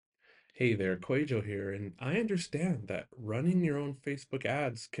Hey there, Quajo here, and I understand that running your own Facebook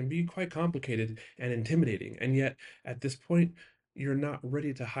ads can be quite complicated and intimidating, and yet at this point, you're not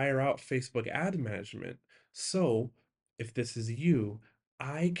ready to hire out Facebook ad management. So, if this is you,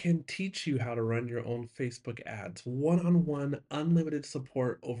 I can teach you how to run your own Facebook ads, one-on-one, unlimited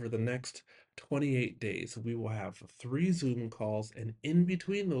support over the next 28 days. We will have 3 Zoom calls, and in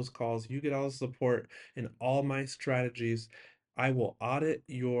between those calls, you get all the support and all my strategies. I will audit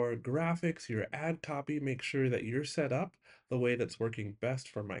your graphics, your ad copy, make sure that you're set up the way that's working best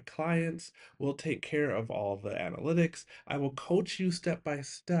for my clients. We'll take care of all the analytics. I will coach you step by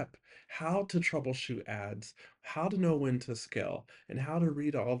step how to troubleshoot ads, how to know when to scale, and how to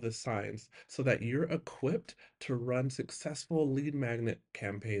read all the signs so that you're equipped to run successful lead magnet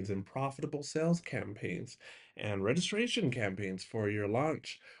campaigns and profitable sales campaigns and registration campaigns for your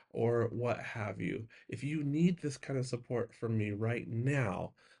launch or what have you. If you need this kind of support from me right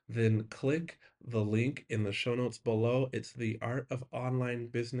now, then click the link in the show notes below. It's the Art of Online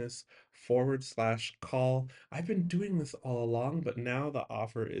Business /call. I've been doing this all along, but now the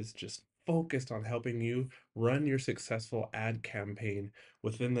offer is just focused on helping you run your successful ad campaign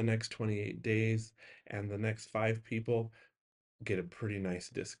within the next 28 days, and the next 5 people get a pretty nice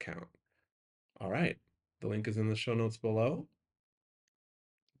discount. All right, the link is in the show notes below.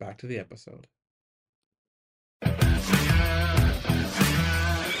 Back to the episode.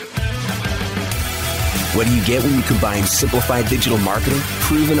 What do you get when you combine simplified digital marketing,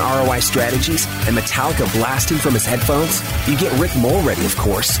 proven ROI strategies, and Metallica blasting from his headphones? You get Rick Mulready, of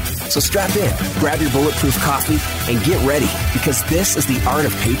course. So strap in, grab your bulletproof coffee, and get ready, because this is the art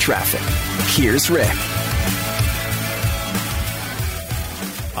of paid traffic. Here's Rick.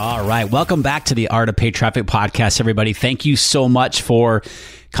 All right. Welcome back to the Art of Paid Traffic podcast, everybody. Thank you so much for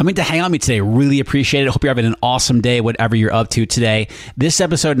coming to hang on with me today. Really appreciate it. Hope you're having an awesome day, whatever you're up to today. This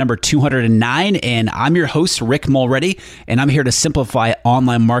episode number 209, and I'm your host, Rick Mulready, and I'm here to simplify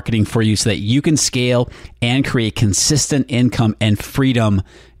online marketing for you so that you can scale and create consistent income and freedom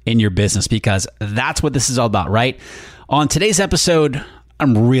in your business, because that's what this is all about, right? On today's episode,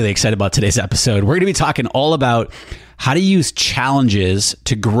 I'm really excited about today's episode. We're going to be talking all about how to use challenges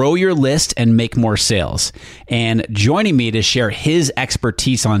to grow your list and make more sales. And joining me to share his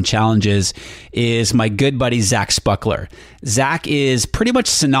expertise on challenges is my good buddy, Zach Spuckler. Zach is pretty much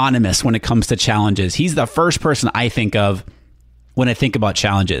synonymous when it comes to challenges. He's the first person I think of when I think about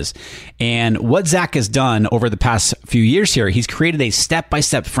challenges. And what Zach has done over the past few years here, he's created a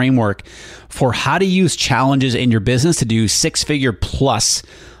step-by-step framework for how to use challenges in your business to do six-figure plus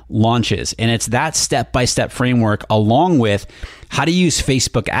launches. And it's that step-by-step framework along with how to use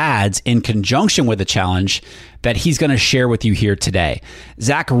Facebook ads in conjunction with a challenge that he's going to share with you here today.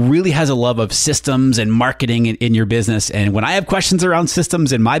 Zach really has a love of systems and marketing in your business. And when I have questions around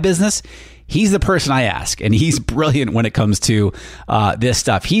systems in my business, he's the person I ask, and he's brilliant when it comes to this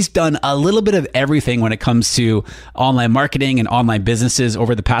stuff. He's done a little bit of everything when it comes to online marketing and online businesses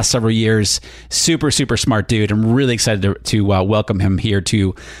over the past several years. Super, super smart dude. I'm really excited to welcome him here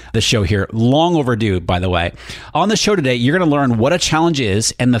to the show here. Long overdue, by the way. On the show today, you're going to learn what a challenge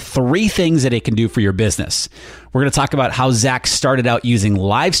is and the 3 things that it can do for your business. We're going to talk about how Zach started out using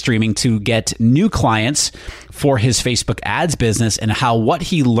live streaming to get new clients for his Facebook ads business and how what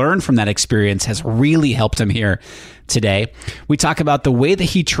he learned from that experience has really helped him here today. We talk about the way that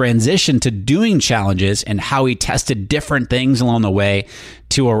he transitioned to doing challenges and how he tested different things along the way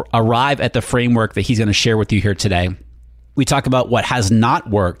to arrive at the framework that he's going to share with you here today. We talk about what has not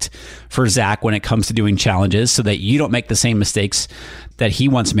worked for Zach when it comes to doing challenges so that you don't make the same mistakes that he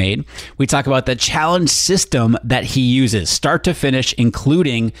once made. We talk about the challenge system that he uses, start to finish,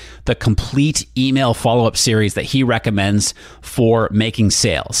 including the complete email follow-up series that he recommends for making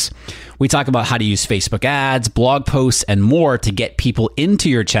sales. We talk about how to use Facebook ads, blog posts, and more to get people into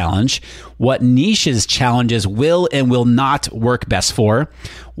your challenge, what niches challenges will and will not work best for,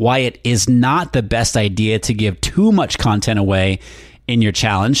 why it is not the best idea to give too much content away in your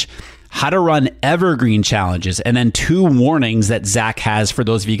challenge, how to run evergreen challenges, and then 2 warnings that Zach has for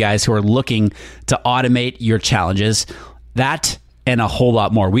those of you guys who are looking to automate your challenges. That and a whole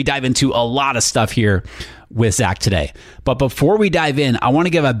lot more. We dive into a lot of stuff here with Zach today. But before we dive in, I want to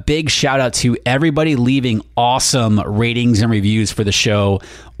give a big shout out to everybody leaving awesome ratings and reviews for the show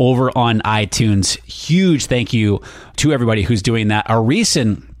over on iTunes. Huge thank you to everybody who's doing that. Our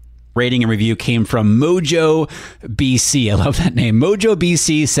recent rating and review came from Mojo BC. I love that name. Mojo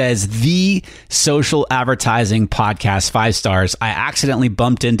BC says, the social advertising podcast, 5 stars. I accidentally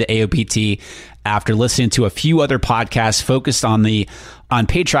bumped into AOPT after listening to a few other podcasts focused on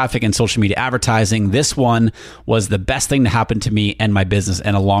paid traffic and social media advertising. This one was the best thing to happen to me and my business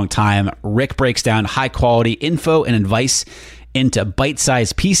in a long time. Rick breaks down high quality info and advice into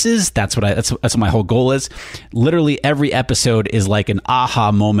bite-sized pieces. That's what my whole goal is. Literally every episode is like an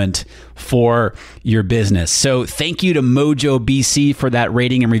aha moment for your business. So thank you to Mojo BC for that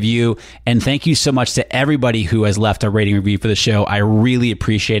rating and review. And thank you so much to everybody who has left a rating review for the show. I really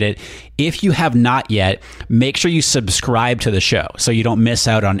appreciate it. If you have not yet, make sure you subscribe to the show so you don't miss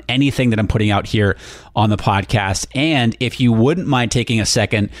out on anything that I'm putting out here on the podcast. And if you wouldn't mind taking a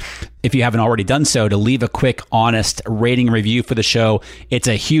second, if you haven't already done so, to leave a quick, honest rating and review for the show, it's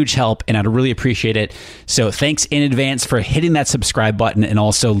a huge help and I'd really appreciate it. So thanks in advance for hitting that subscribe button and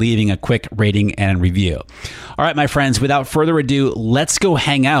also leaving a quick rating and review. All right, my friends, without further ado, let's go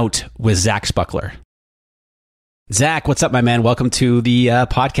hang out with Zach Spuckler. Zach, what's up, my man? Welcome to the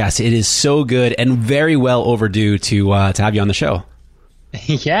podcast. It is so good and very well overdue to have you on the show.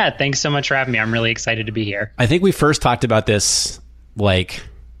 Yeah, thanks so much for having me. I'm really excited to be here. I think we first talked about this like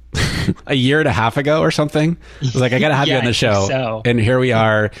a year and a half ago or something. I was like, I got to have you on the show. So. And here we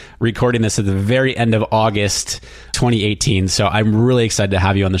are recording this at the very end of August 2018. So I'm really excited to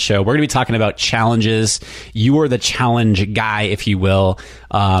have you on the show. We're going to be talking about challenges. You are the challenge guy, if you will.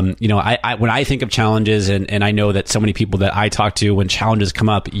 I when I think of challenges, and I know that so many people that I talk to, when challenges come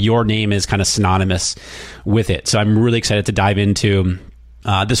up, your name is kind of synonymous with it. So I'm really excited to dive into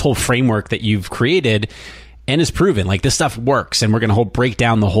this whole framework that you've created and is proven. Like, this stuff works, and we're going to break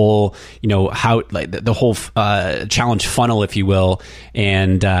down the whole, how, like, the whole challenge funnel, if you will,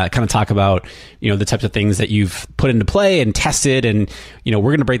 and kind of talk about, the types of things that you've put into play and tested, and we're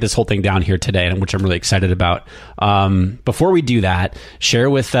going to break this whole thing down here today, which I'm really excited about. Before we do that, share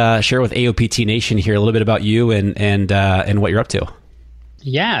with AOPT Nation here a little bit about you and what you're up to.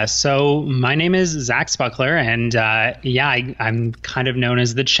 Yeah, so my name is Zach Spuckler, and I'm kind of known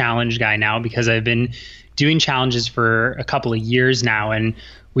as the challenge guy now because I've been doing challenges for a couple of years now, and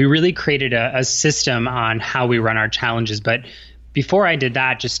we really created a system on how we run our challenges. But before I did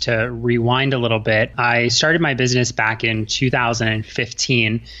that, just to rewind a little bit, I started my business back in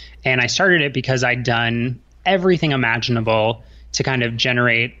 2015, and I started it because I'd done everything imaginable to kind of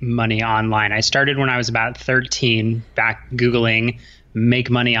generate money online. I started when I was about 13, back Googling make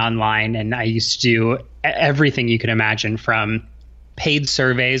money online, and I used to do everything you could imagine, from paid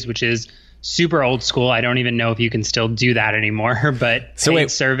surveys, which is super old school. I don't even know if you can still do that anymore, but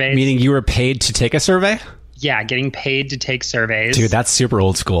surveys. Meaning you were paid to take a survey? Yeah, getting paid to take surveys. Dude, that's super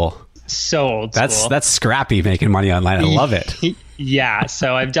old school. So old school. That's scrappy, making money online. I love it. Yeah,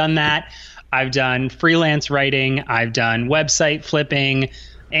 so I've done that. I've done freelance writing. I've done website flipping,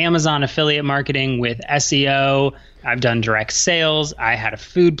 Amazon affiliate marketing with SEO. I've done direct sales. I had a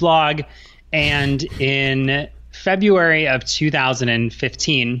food blog. And in February of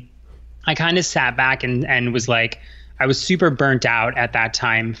 2015, I kind of sat back and was like, I was super burnt out at that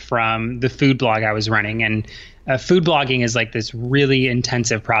time from the food blog I was running. And food blogging is like this really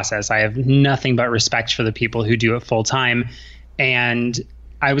intensive process. I have nothing but respect for the people who do it full time. And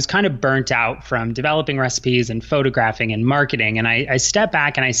I was kind of burnt out from developing recipes and photographing and marketing. And I stepped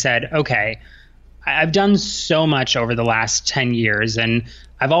back and I said, okay, I've done so much over the last 10 years, and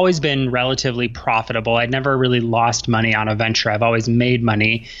I've always been relatively profitable. I'd never really lost money on a venture. I've always made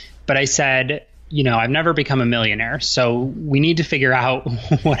money. But I said, I've never become a millionaire, so we need to figure out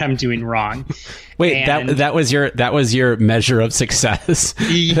what I'm doing wrong. Wait, and that was your measure of success?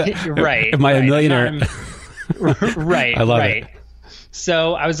 Right. Am I a millionaire? Right. I love it.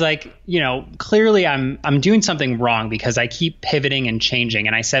 So I was like, clearly I'm doing something wrong because I keep pivoting and changing.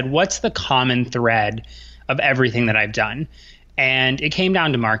 And I said, what's the common thread of everything that I've done? And it came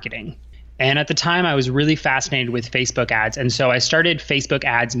down to marketing. And at the time, I was really fascinated with Facebook ads. And so I started Facebook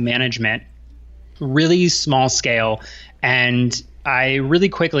ads management, really small scale. And I really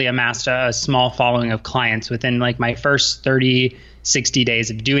quickly amassed a small following of clients within like my first 30, 60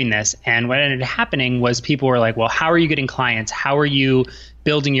 days of doing this. And what ended up happening was people were like, well, how are you getting clients? How are you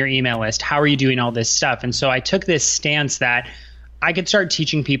building your email list? How are you doing all this stuff? And so I took this stance that I could start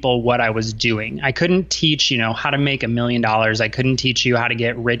teaching people what I was doing. I couldn't teach, how to make $1 million. I couldn't teach you how to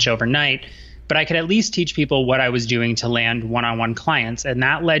get rich overnight, but I could at least teach people what I was doing to land one-on-one clients. And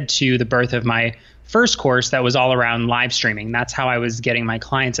that led to the birth of my first course that was all around live streaming. That's how I was getting my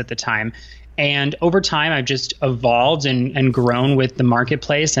clients at the time. And over time, I've just evolved and grown with the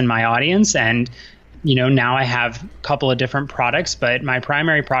marketplace and my audience. And, now I have a couple of different products, but my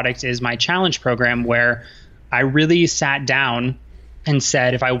primary product is my challenge program, where I really sat down and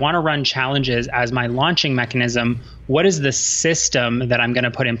said, if I want to run challenges as my launching mechanism, what is the system that I'm going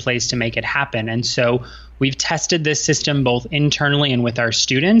to put in place to make it happen? And so we've tested this system both internally and with our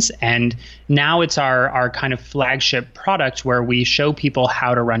students. And now it's our kind of flagship product where we show people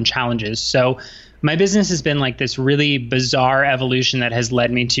how to run challenges. So my business has been like this really bizarre evolution that has led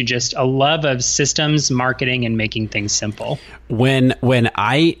me to just a love of systems, marketing, and making things simple. When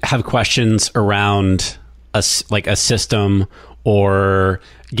I have questions around a system or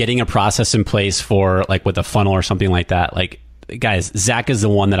getting a process in place for like with a funnel or something like that, like, guys, Zach is the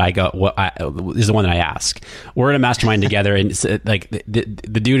one that is the one that I ask. We're in a mastermind together, and it's like the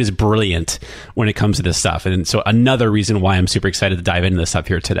dude is brilliant when it comes to this stuff. And so another reason why I'm super excited to dive into this stuff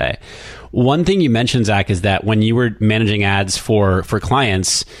here today. One thing you mentioned, Zach, is that when you were managing ads for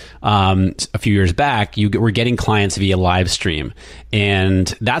clients a few years back, you were getting clients via live stream, and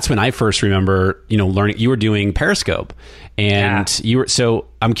that's when I first remember, learning. You were doing Periscope, and you were. So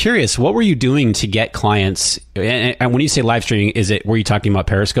I'm curious, what were you doing to get clients? And when you say live streaming, were you talking about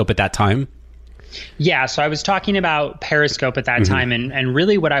Periscope at that time? Yeah, so I was talking about Periscope at that time, and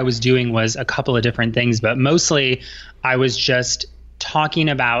really what I was doing was a couple of different things, but mostly I was just talking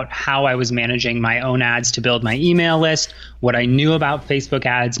about how I was managing my own ads to build my email list, what I knew about Facebook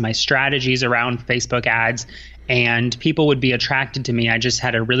ads, my strategies around Facebook ads, and people would be attracted to me. I just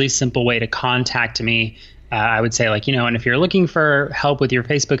had a really simple way to contact me. I would say and if you're looking for help with your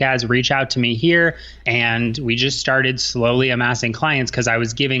Facebook ads, reach out to me here. And we just started slowly amassing clients because I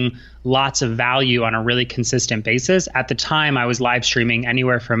was giving lots of value on a really consistent basis. At the time, I was live streaming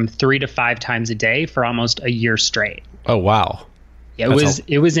anywhere from 3 to 5 times a day for almost a year straight. Oh, wow.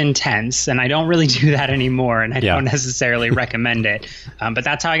 It was intense, and I don't really do that anymore, and I don't necessarily recommend it. But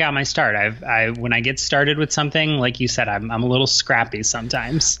that's how I got my start. When I get started with something, like you said, I'm a little scrappy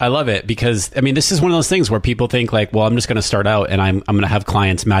sometimes. I love it because this is one of those things where people think like, well, I'm just going to start out and I'm going to have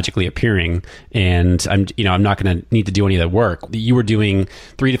clients magically appearing, and I'm not going to need to do any of the work. You were doing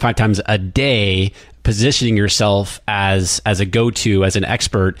 3 to 5 times a day, positioning yourself as a go-to, as an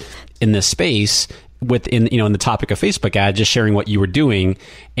expert in this space. Within in the topic of Facebook ad, just sharing what you were doing,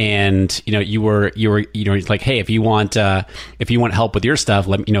 and you were like, hey, if you want help with your stuff,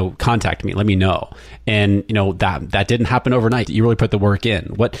 contact me, let me know. And that didn't happen overnight. You really put the work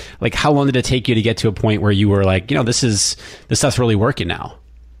in. How long did it take you to get to a point where you were like, this stuff's really working now?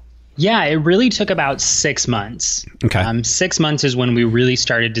 Yeah, it really took about 6 months. Okay. 6 months is when we really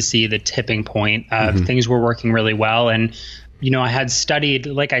started to see the tipping point of things were working really well. And I had studied,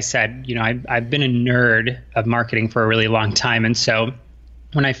 like I said, I've been a nerd of marketing for a really long time. And so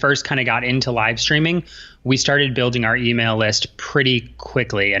when I first kind of got into live streaming, we started building our email list pretty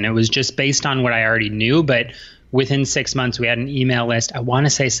quickly. And it was just based on what I already knew. But within 6 months, we had an email list, I want to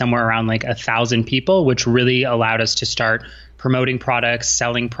say somewhere around like 1,000 people, which really allowed us to start promoting products,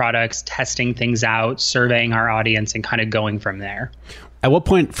 selling products, testing things out, surveying our audience, and kind of going from there. At what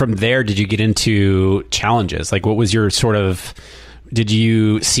point from there did you get into challenges? Like, what was your did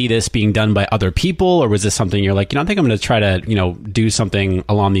you see this being done by other people, or was this something you're like, I think I'm going to try to, do something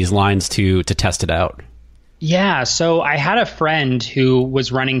along these lines to test it out? Yeah. So I had a friend who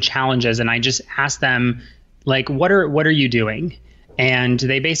was running challenges, and I just asked them, like, what are you doing? And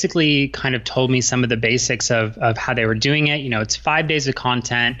they basically kind of told me some of the basics of how they were doing it. It's 5 days of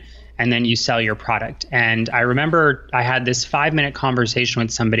content, and then you sell your product. And I remember I had this 5-minute conversation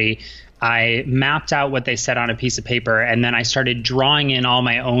with somebody. I mapped out what they said on a piece of paper, and then I started drawing in all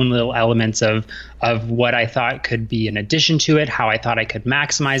my own little elements of what I thought could be an addition to it, how I thought I could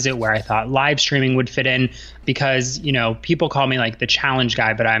maximize it, where I thought live streaming would fit in. Because, people call me like the challenge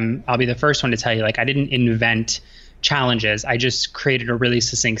guy, but I'll be the first one to tell you, like, I didn't invent challenges. I just created a really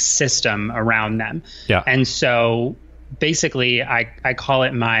succinct system around them. Yeah. And so basically, I call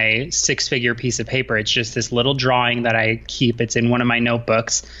it my 6-figure piece of paper. It's just this little drawing that I keep. It's in one of my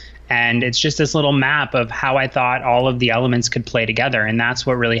notebooks. And it's just this little map of how I thought all of the elements could play together. And that's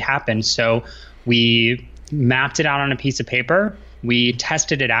what really happened. So we mapped it out on a piece of paper. We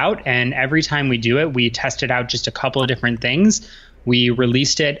tested it out. And every time we do it, we tested out just a couple of different things. We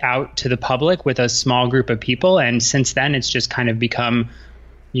released it out to the public with a small group of people. And since then, it's just kind of become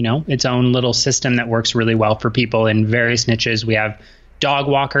its own little system that works really well for people in various niches. We have dog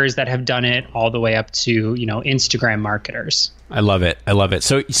walkers that have done it all the way up to, Instagram marketers. I love it.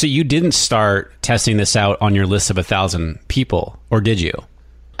 So you didn't start testing this out on your list of 1,000 people, or did you?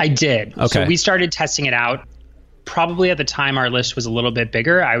 I did. Okay. So we started testing it out. Probably at the time our list was a little bit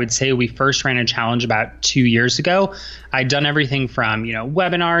bigger. I would say we first ran a challenge about 2 years ago. I'd done everything from,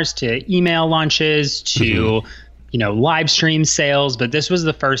 webinars to email launches to live stream sales. But this was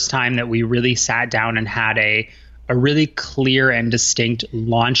the first time that we really sat down and had a a really clear and distinct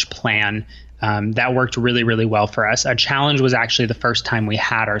launch plan that worked really, really well for us. A challenge was actually the first time we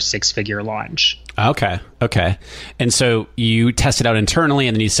had our 6-figure launch. Okay. And so you tested out internally,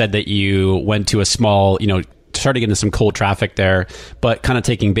 and then you said that you went to a small, started getting some cold traffic there, but kind of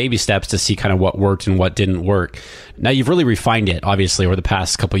taking baby steps to see kind of what worked and what didn't work. Now you've really refined it, obviously, over the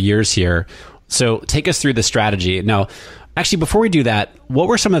past couple of years here. So take us through the strategy. Now, actually, before we do that, what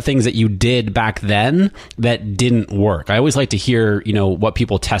were some of the things that you did back then that didn't work? I always like to hear, what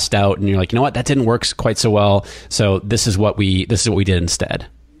people test out, and you're like, what, that didn't work quite so well. So this is what we did instead.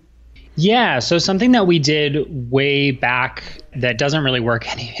 Yeah. So something that we did way back that doesn't really work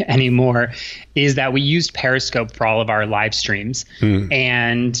anymore is that we used Periscope for all of our live streams.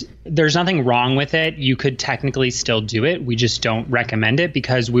 And there's nothing wrong with it. You could technically still do it. We just don't recommend it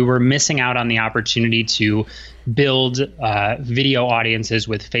because we were missing out on the opportunity to build video audiences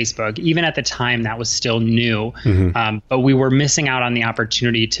with Facebook. Even at the time, that was still new. But we were missing out on the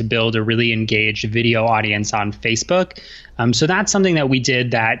opportunity to build a really engaged video audience on Facebook. So that's something that we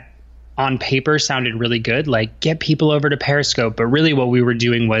did that on paper sounded really good, like get people over to Periscope. But really what we were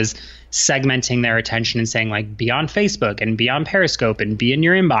doing was segmenting their attention and saying like, be on Facebook and be on Periscope and be in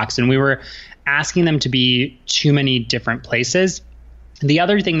your inbox. And we were asking them to be too many different places. The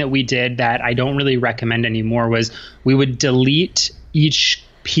other thing that we did that I don't really recommend anymore was we would delete each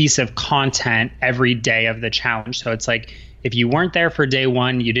piece of content every day of the challenge. So it's like, if you weren't there for day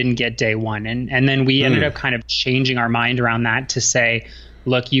one, you didn't get day one. And then we ended up kind of changing our mind around that to say,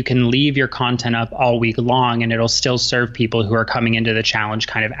 look, you can leave your content up all week long and it'll still serve people who are coming into the challenge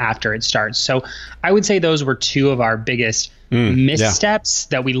kind of after it starts. So I would say those were two of our biggest missteps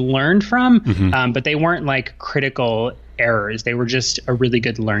that we learned from, but they weren't like critical errors. They were just a really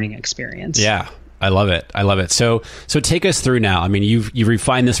good learning experience. Yeah. I love it. So take us through now. I mean, you've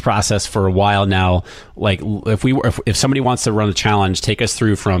refined this process for a while now. Like if somebody wants to run a challenge, take us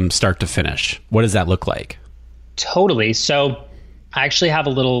through from start to finish. What does that look like? Totally. So I actually have a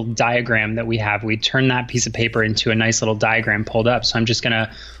little diagram that we have. We turned that piece of paper into a nice little diagram pulled up. So I'm just going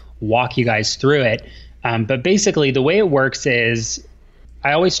to walk you guys through it. But basically the way it works is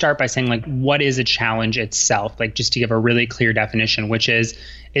I always start by saying like, what is a challenge itself? Like just to give a really clear definition, which is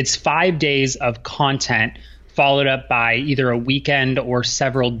it's 5 days of content followed up by either a weekend or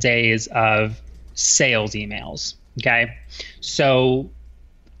several days of sales emails. Okay. So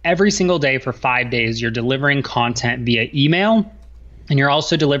every single day for 5 days, you're delivering content via email. And you're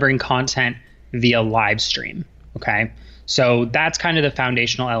also delivering content via live stream, okay? So that's kind of the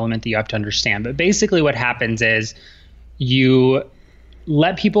foundational element that you have to understand. But basically what happens is you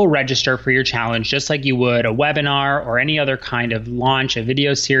let people register for your challenge just like you would a webinar or any other kind of launch, a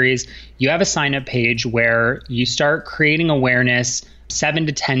video series. You have a sign-up page where you start creating awareness 7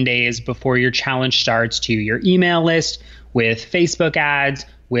 to 10 days before your challenge starts to your email list with Facebook ads,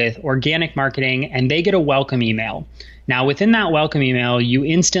 with organic marketing, and they get a welcome email. Now, within that welcome email, you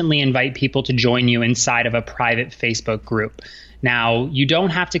instantly invite people to join you inside of a private Facebook group. Now, you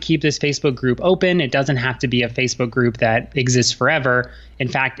don't have to keep this Facebook group open. It doesn't have to be a Facebook group that exists forever. In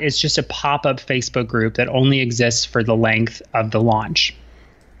fact, it's just a pop-up Facebook group that only exists for the length of the launch.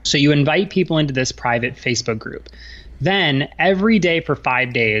 So you invite people into this private Facebook group. Then every day for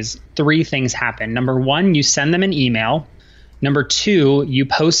 5 days, 3 things happen. Number 1, you send them an email. Number 2, you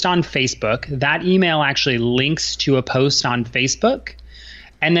post on Facebook. That email actually links to a post on Facebook.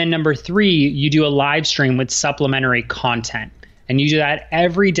 And then number 3, you do a live stream with supplementary content. And you do that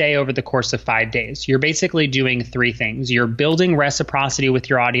every day over the course of 5 days. You're basically doing 3 things. You're building reciprocity with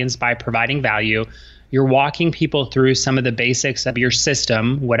your audience by providing value. You're walking people through some of the basics of your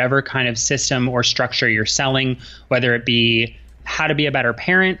system, whatever kind of system or structure you're selling, whether it be how to be a better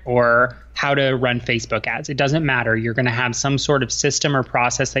parent or how to run Facebook ads. It doesn't matter. You're going to have some sort of system or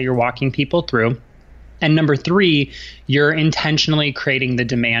process that you're walking people through. And number 3, you're intentionally creating the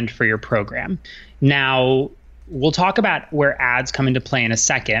demand for your program. Now, we'll talk about where ads come into play in a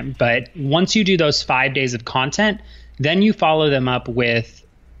second, but once you do those 5 days of content, then you follow them up with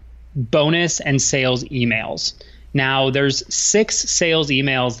bonus and sales emails. Now, there's 6 sales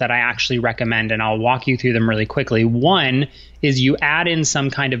emails that I actually recommend, and I'll walk you through them really quickly. One is you add in some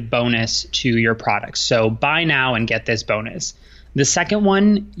kind of bonus to your product. So buy now and get this bonus. The second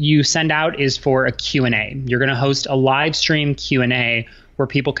one you send out is for a Q&A. You're going to host a live stream Q&A where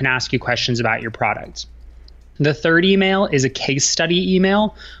people can ask you questions about your product. The third email is a case study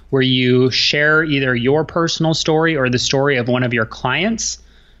email where you share either your personal story or the story of one of your clients.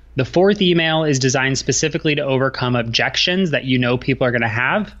 The fourth email is designed specifically to overcome objections that you know people are going to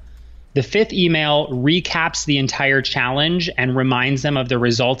have. The fifth email recaps the entire challenge and reminds them of the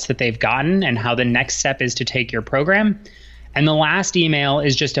results that they've gotten and how the next step is to take your program. And the last email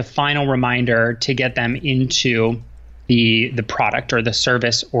is just a final reminder to get them into the product or the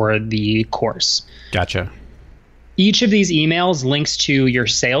service or the course. Gotcha. Each of these emails links to your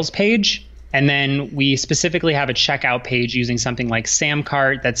sales page. And then we specifically have a checkout page using something like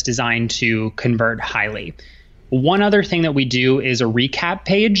Samcart that's designed to convert highly. One other thing that we do is a recap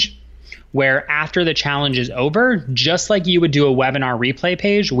page, where after the challenge is over, just like you would do a webinar replay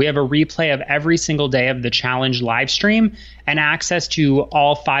page, we have a replay of every single day of the challenge live stream and access to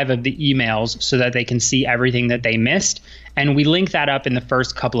all 5 of the emails so that they can see everything that they missed. And we link that up in the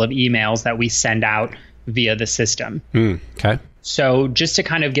first couple of emails that we send out via the system. Okay. So just to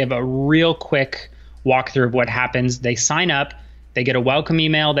kind of give a real quick walkthrough of what happens, they sign up, they get a welcome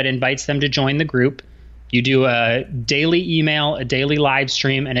email that invites them to join the group. You do a daily email, a daily live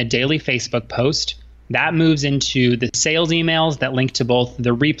stream, and a daily Facebook post. That moves into the sales emails that link to both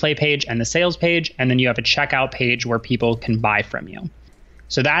the replay page and the sales page. And then you have a checkout page where people can buy from you.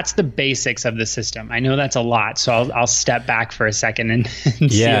 So that's the basics of the system. I know that's a lot, so I'll step back for a second and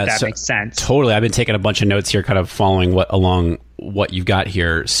see if that makes sense. Totally. I've been taking a bunch of notes here, kind of following what you've got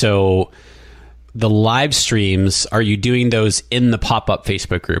here. So the live streams, are you doing those in the pop-up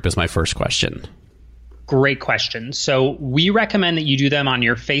Facebook group is my first question. Great question. So we recommend that you do them on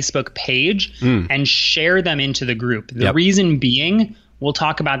your Facebook page and share them into the group. The reason being, we'll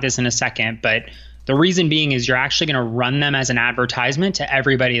talk about this in a second, but the reason being is you're actually going to run them as an advertisement to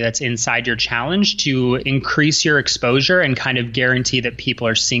everybody that's inside your challenge to increase your exposure and kind of guarantee that people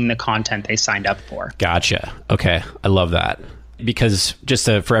are seeing the content they signed up for. Gotcha. Okay. I love that. Because just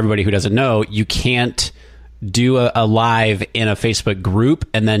for everybody who doesn't know, you can't do a live in a Facebook group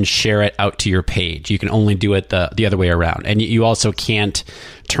and then share it out to your page. You can only do it the other way around. And you also can't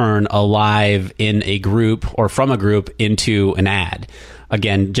turn a live in a group or from a group into an ad.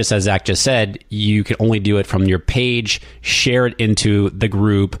 Again, just as Zach just said, you can only do it from your page, share it into the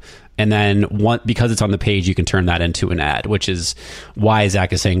group, and then because it's on the page, you can turn that into an ad, which is why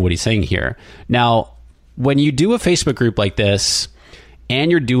Zach is saying what he's saying here. Now, when you do a Facebook group like this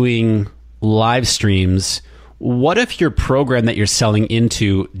and you're doing live streams, what if your program that you're selling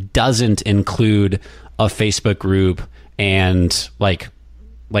into doesn't include a Facebook group and like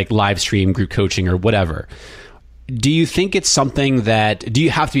live stream group coaching or whatever? Do you think it's something do you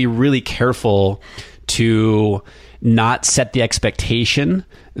have to be really careful to not set the expectation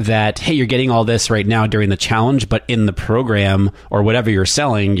that, hey, you're getting all this right now during the challenge, but in the program or whatever you're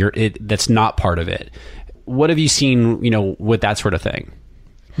selling, that's not part of it? What have you seen, with that sort of thing?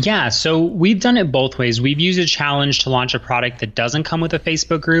 Yeah, so we've done it both ways. We've used a challenge to launch a product that doesn't come with a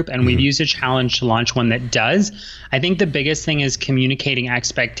Facebook group, and we've used a challenge to launch one that does. I think the biggest thing is communicating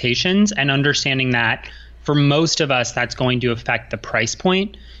expectations and understanding that for most of us, that's going to affect the price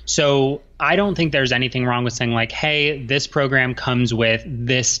point. So I don't think there's anything wrong with saying like, hey, this program comes with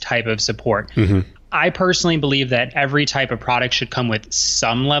this type of support. I personally believe that every type of product should come with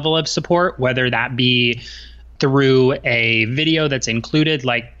some level of support, whether that be through a video that's included.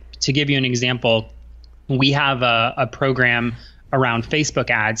 Like, to give you an example, we have a program around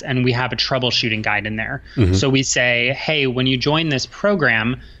Facebook ads, and we have a troubleshooting guide in there. So we say, hey, when you join this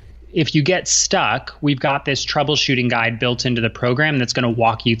program, if you get stuck, we've got this troubleshooting guide built into the program that's going to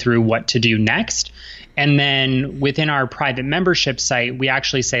walk you through what to do next. And then within our private membership site, we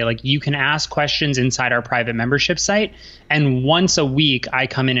actually say, like, you can ask questions inside our private membership site. And once a week, I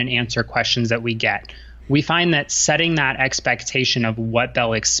come in and answer questions that we get. We find that setting that expectation of what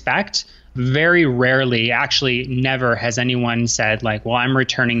they'll expect, very rarely, actually never has anyone said like, well, I'm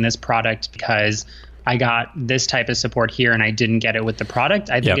returning this product because I got this type of support here and I didn't get it with the product.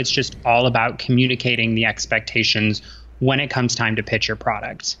 I think it's just all about communicating the expectations when it comes time to pitch your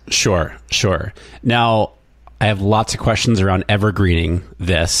product. Sure. Now, I have lots of questions around evergreening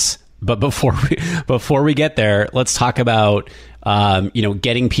this, but before we get there, let's talk about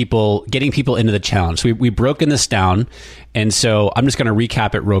getting people into the challenge. So we've broken this down, and so I'm just going to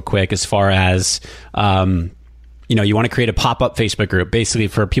recap it real quick as far as you want to create a pop-up Facebook group. Basically,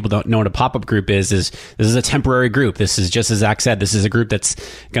 for people who don't know what a pop-up group is this is a temporary group. This is, just as Zach said, this is a group that's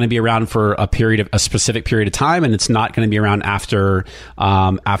going to be around for a specific period of time, and it's not going to be around after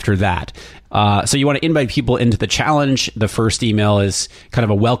that. So you want to invite people into the challenge. The first email is kind of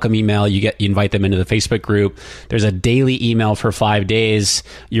a welcome email. You invite them into the Facebook group. There's a daily email for 5 days.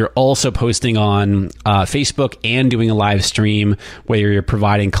 You're also posting on Facebook and doing a live stream where you're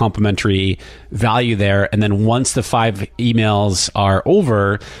providing complimentary value there. And then once the 5 emails are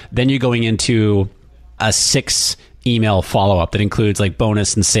over, then you're going into a 6 email follow-up that includes like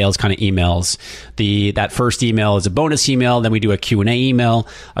bonus and sales kind of emails. That first email is a bonus email. Then we do a Q&A email,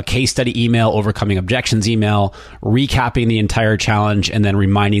 a case study email, overcoming objections email, recapping the entire challenge, and then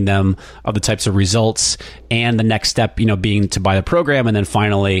reminding them of the types of results and the next step, being to buy the program. And then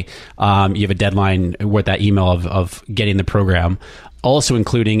finally, you have a deadline with that email of getting the program. Also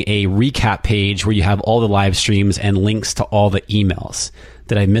including a recap page where you have all the live streams and links to all the emails.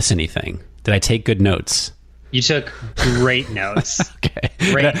 Did I miss anything? Did I take good notes? You took great notes. Okay.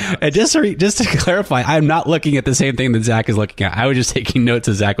 Great And just to clarify, I'm not looking at the same thing that Zach is looking at. I was just taking notes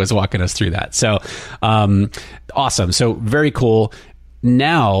as Zach was walking us through that. So awesome. So very cool.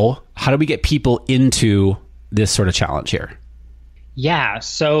 Now, how do we get people into this sort of challenge here? Yeah.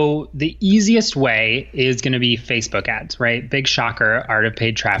 So the easiest way is going to be Facebook ads, right? Big shocker, art of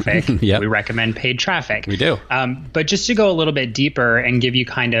paid traffic. Yep. We recommend paid traffic. We do. But just to go a little bit deeper and give you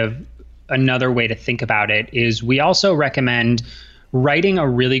kind of another way to think about it is we also recommend writing a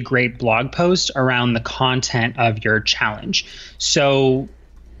really great blog post around the content of your challenge. So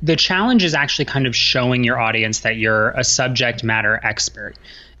the challenge is actually kind of showing your audience that you're a subject matter expert.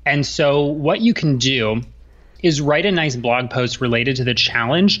 And so what you can do is write a nice blog post related to the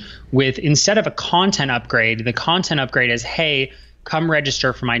challenge with, instead of a content upgrade, the content upgrade is, hey, come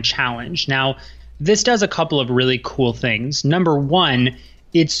register for my challenge. Now, this does a couple of really cool things. Number one,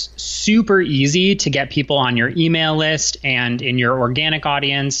 it's super easy to get people on your email list and in your organic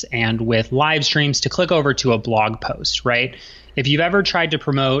audience and with live streams to click over to a blog post, right? If you've ever tried to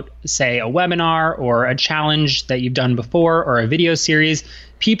promote, say, a webinar or a challenge that you've done before or a video series,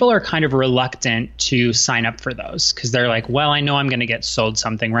 people are kind of reluctant to sign up for those because they're like, well, I know I'm going to get sold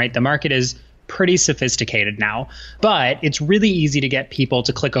something, right? The market is pretty sophisticated now, but it's really easy to get people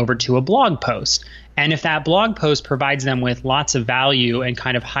to click over to a blog post. And if that blog post provides them with lots of value and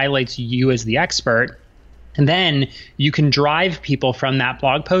kind of highlights you as the expert, then you can drive people from that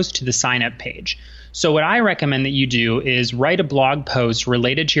blog post to the sign up page. So what I recommend that you do is write a blog post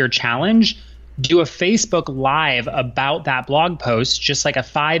related to your challenge, do a Facebook Live about that blog post, just like a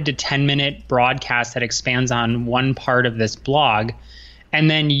 5 to 10 minute broadcast that expands on one part of this blog, and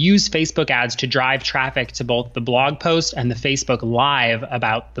then use Facebook ads to drive traffic to both the blog post and the Facebook Live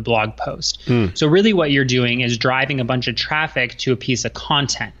about the blog post. So really what you're doing is driving a bunch of traffic to a piece of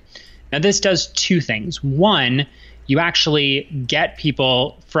content. Now this does two things. One, you actually get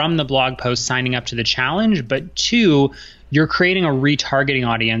people from the blog post signing up to the challenge, but two, you're creating a retargeting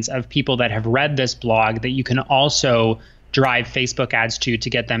audience of people that have read this blog that you can also drive Facebook ads to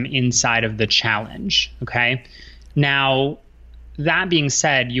get them inside of the challenge, okay? Now, that being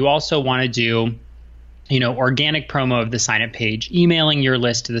said, you also want to do, organic promo of the sign-up page, emailing your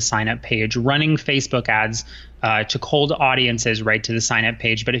list to the sign-up page, running Facebook ads to cold audiences right to the sign-up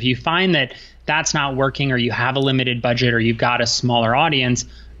page. But if you find that that's not working or you have a limited budget or you've got a smaller audience,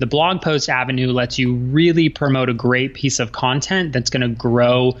 the blog post avenue lets you really promote a great piece of content that's going to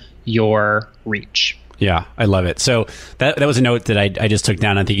grow your reach. Yeah, I love it. So that was a note that I just took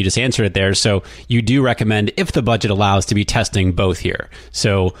down. I think you just answered it there. So you do recommend, if the budget allows, to be testing both here.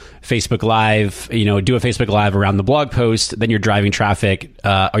 So Facebook Live, do a Facebook Live around the blog post, then you're driving traffic,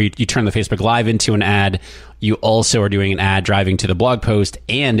 or you turn the Facebook Live into an ad. You also are doing an ad driving to the blog post.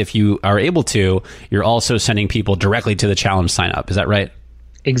 And if you are able to, you're also sending people directly to the challenge sign up. Is that right?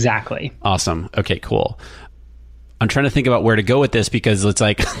 Exactly. Awesome. Okay, cool. I'm trying to think about where to go with this because it's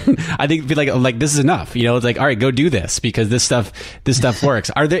like, I think feel like this is enough. It's like, all right, go do this because this stuff works.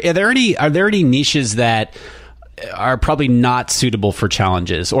 Are there any niches that are probably not suitable for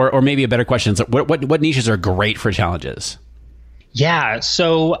challenges, or maybe a better question is what niches are great for challenges? Yeah.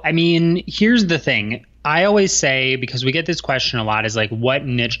 So, here's the thing. I always say, because we get this question a lot, is like, what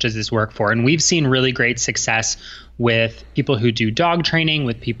niche does this work for? And we've seen really great success with people who do dog training,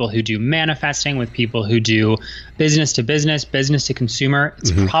 with people who do manifesting, with people who do business to business, business to consumer.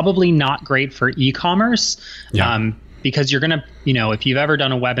 It's probably not great for e-commerce. Yeah. Because you're going to, if you've ever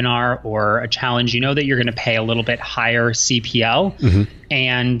done a webinar or a challenge, that you're going to pay a little bit higher CPL.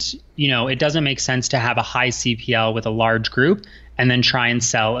 And, it doesn't make sense to have a high CPL with a large group and then try and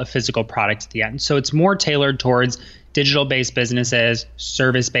sell a physical product at the end. So it's more tailored towards digital-based businesses,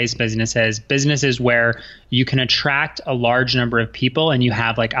 service-based businesses, businesses where you can attract a large number of people and you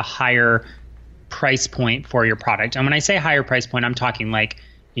have like a higher price point for your product. And when I say higher price point, I'm talking like,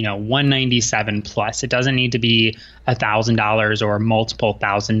 $197 plus. It doesn't need to be $1,000 or multiple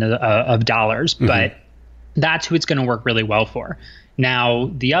thousand of dollars, but that's who it's going to work really well for. Now,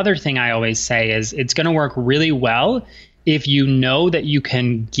 the other thing I always say is it's going to work really well if you know that you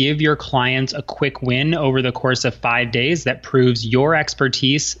can give your clients a quick win over the course of 5 days that proves your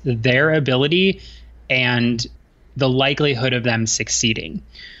expertise, their ability, and the likelihood of them succeeding.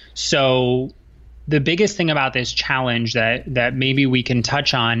 So the biggest thing about this challenge that maybe we can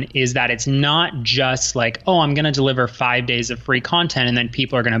touch on is that it's not just like, oh, I'm going to deliver 5 days of free content and then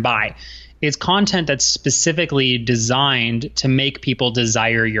people are going to buy. It's content that's specifically designed to make people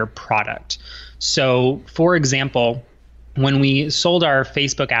desire your product. So, for example, when we sold our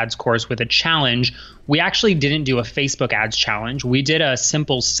Facebook ads course with a challenge, we actually didn't do a Facebook ads challenge. We did a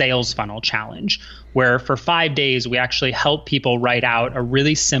simple sales funnel challenge where for 5 days, we actually helped people write out a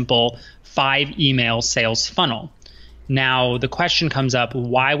really simple 5-email sales funnel. Now, the question comes up,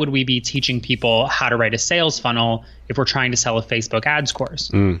 why would we be teaching people how to write a sales funnel if we're trying to sell a Facebook ads course?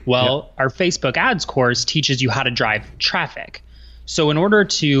 Our Facebook ads course teaches you how to drive traffic. So in order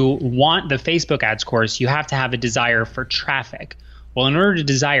to want the Facebook ads course, you have to have a desire for traffic. Well, in order to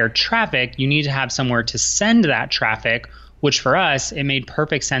desire traffic, you need to have somewhere to send that traffic, which for us, it made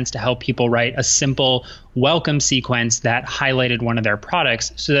perfect sense to help people write a simple welcome sequence that highlighted one of their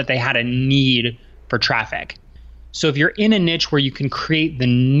products so that they had a need for traffic. So if you're in a niche where you can create the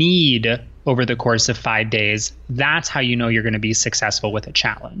need over the course of 5 days, that's how you know you're going to be successful with a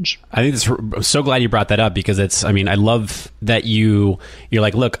challenge. I think I'm so glad you brought that up because I love that you're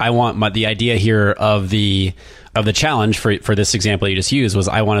like, look, I want the idea here of the challenge for this example you just used was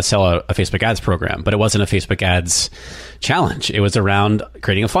I want to sell a Facebook ads program, but it wasn't a Facebook ads challenge. It was around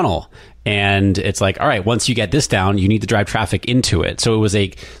creating a funnel. And it's like, all right, once you get this down, you need to drive traffic into it. So it was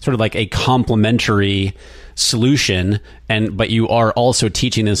a sort of like a complementary solution, but you are also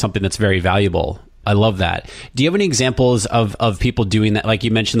teaching them something that's very valuable. I love that. Do you have any examples of people doing that? Like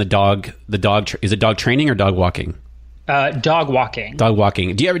you mentioned the dog, is it dog training or dog walking? Dog walking. Dog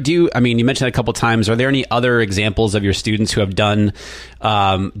walking. You mentioned that a couple of times. Are there any other examples of your students who have done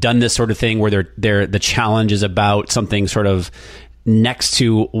this sort of thing where the challenge is about something sort of next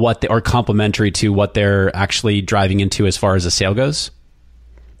to or complementary to what they're actually driving into as far as the sale goes?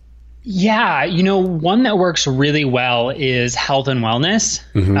 Yeah, one that works really well is health and wellness.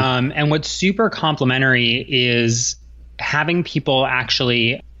 And what's super complementary is having people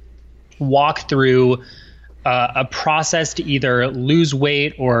actually walk through a process to either lose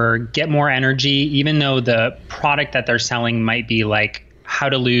weight or get more energy, even though the product that they're selling might be like how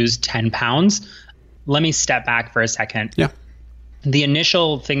to lose 10 pounds. Let me step back for a second. Yeah. The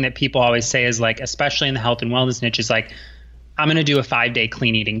initial thing that people always say is like, especially in the health and wellness niche, is like, I'm going to do a 5-day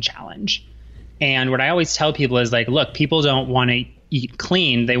clean eating challenge. And what I always tell people is like, look, people don't want to eat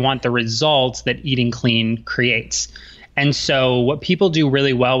clean. They want the results that eating clean creates. And so what people do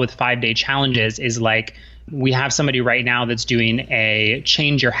really well with 5-day challenges is like, we have somebody right now that's doing a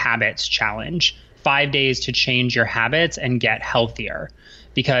change your habits challenge, 5 days to change your habits and get healthier,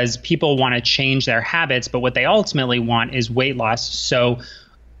 because people want to change their habits, but what they ultimately want is weight loss. So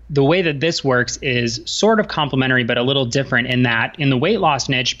the way that this works is sort of complementary, but a little different in that in the weight loss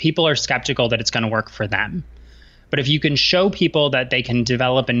niche, people are skeptical that it's going to work for them. But if you can show people that they can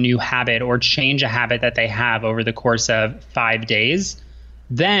develop a new habit or change a habit that they have over the course of 5 days,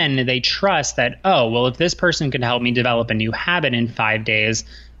 then they trust that, oh, well, if this person can help me develop a new habit in 5 days,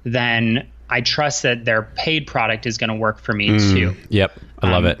 then I trust that their paid product is going to work for me too. Yep. I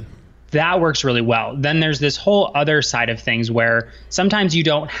love it. That works really well. Then there's this whole other side of things where sometimes you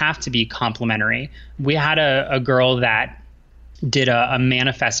don't have to be complimentary. We had a girl that did a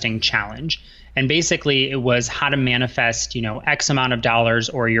manifesting challenge. And basically it was how to manifest, X amount of dollars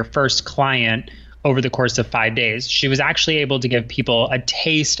or your first client over the course of 5 days. She was actually able to give people a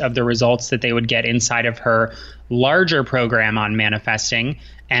taste of the results that they would get inside of her larger program on manifesting.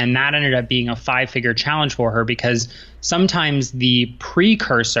 And that ended up being a 5-figure challenge for her, because sometimes the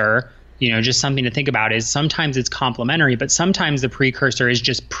precursor, just something to think about, is sometimes it's complementary, but sometimes the precursor is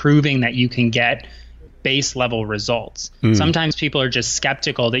just proving that you can get base level results. Sometimes people are just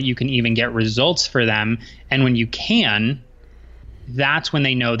skeptical that you can even get results for them. And when you can, that's when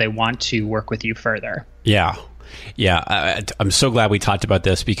they know they want to work with you further. Yeah. I'm so glad we talked about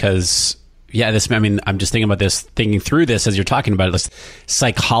this because, I'm just thinking through this as you're talking about it, this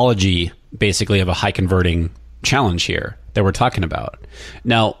psychology basically of a high converting challenge here that we're talking about.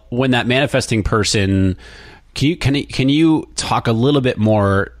 Now, when that manifesting person, can you talk a little bit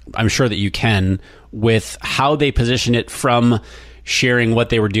more, I'm sure that you can, with how they position it from sharing what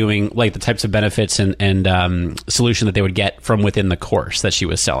they were doing, like the types of benefits and solution that they would get from within the course that she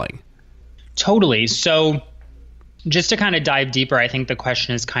was selling? Totally. So just to kind of dive deeper, I think the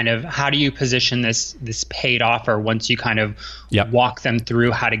question is kind of how do you position this paid offer once you kind of walk them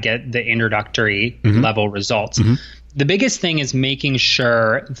through how to get the introductory level results. The biggest thing is making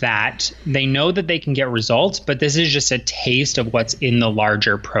sure that they know that they can get results, but this is just a taste of what's in the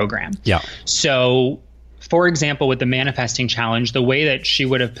larger program. Yeah. So for example, with the manifesting challenge, the way that she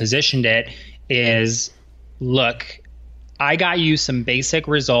would have positioned it is, look, I got you some basic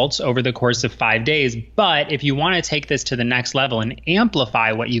results over the course of 5 days, but if you want to take this to the next level and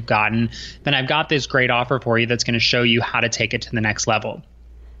amplify what you've gotten, then I've got this great offer for you that's going to show you how to take it to the next level.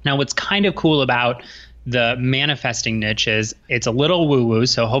 Now, what's kind of cool about the manifesting niche is it's a little woo-woo,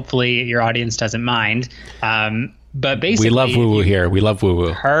 so hopefully your audience doesn't mind. But basically, we love woo-woo here. We love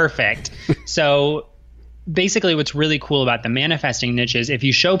woo-woo. Perfect. So basically what's really cool about the manifesting niche is if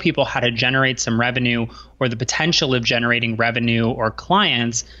you show people how to generate some revenue or the potential of generating revenue or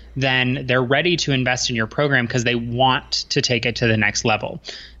clients, then they're ready to invest in your program because they want to take it to the next level.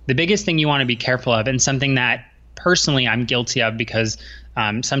 The biggest thing you want to be careful of, and something that personally I'm guilty of because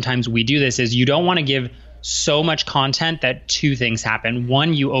sometimes we do this, is you don't want to give so much content that two things happen.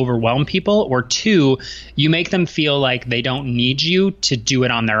 One, you overwhelm people, or two, you make them feel like they don't need you to do it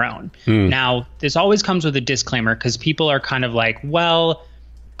on their own. Now, this always comes with a disclaimer because people are kind of like, well,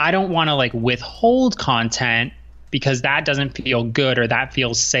 I don't want to like withhold content because that doesn't feel good or that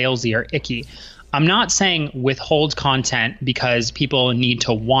feels salesy or icky. I'm not saying withhold content because people need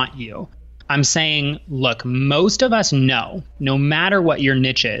to want you. I'm saying, look, most of us know, no matter what your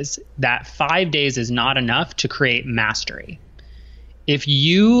niche is, that 5 days is not enough to create mastery. If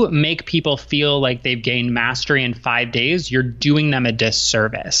you make people feel like they've gained mastery in 5 days, you're doing them a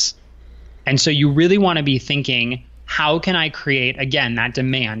disservice. And so you really want to be thinking, how can I create, again, that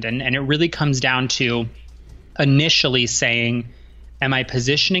demand? And it really comes down to initially saying, am I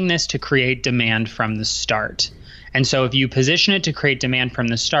positioning this to create demand from the start? And so if you position it to create demand from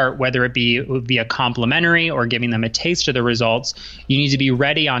the start, whether it be via complimentary or giving them a taste of the results, you need to be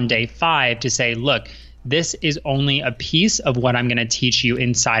ready on day 5 to say, look, this is only a piece of what I'm going to teach you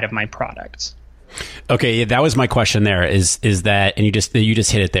inside of my product. Okay, yeah, that was my question there is that, and you just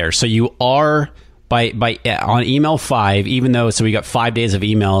hit it there. So you are by on email 5, even though, so we got 5 days of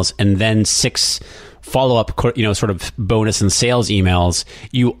emails and then 6 follow-up, sort of bonus and sales emails,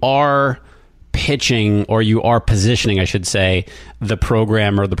 you are pitching, or you are positioning, I should say, the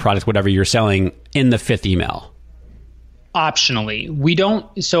program or the product, whatever you're selling, in the 5th email. Optionally,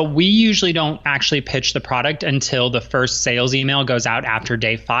 we usually don't actually pitch the product until the first sales email goes out after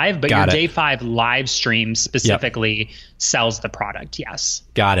day 5, but your day 5 live stream specifically sells the product. Yes.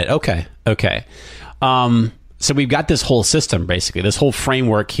 Got it. Okay. So we've got this whole system, basically, this whole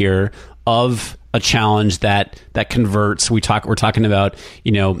framework here of a challenge that converts. We're talking about,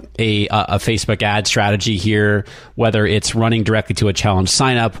 a Facebook ad strategy here, whether it's running directly to a challenge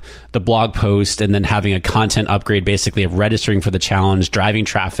sign up, the blog post, and then having a content upgrade, basically of registering for the challenge, driving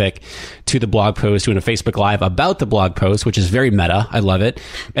traffic to the blog post, doing a Facebook Live about the blog post, which is very meta. I love it.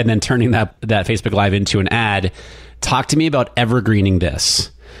 And then turning that Facebook Live into an ad. Talk to me about evergreening this.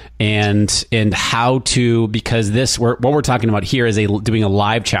 And how to, because what we're talking about here is doing a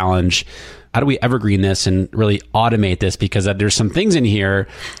live challenge. How do we evergreen this and really automate this? Because there's some things in here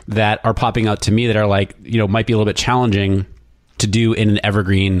that are popping out to me that are like, might be a little bit challenging to do in an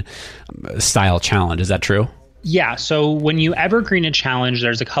evergreen style challenge. Is that true? Yeah. So when you evergreen a challenge,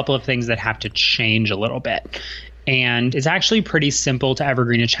 there's a couple of things that have to change a little bit. And it's actually pretty simple to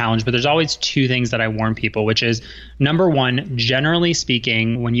evergreen a challenge, but there's always 2 things that I warn people, which is, number 1, generally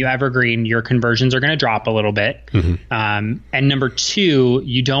speaking, when you evergreen, your conversions are going to drop a little bit. Mm-hmm. And number 2,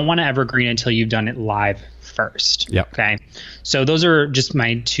 you don't want to evergreen until you've done it live first. Yep. Okay. So those are just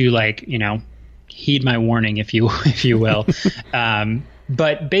my 2, heed my warning, if you will.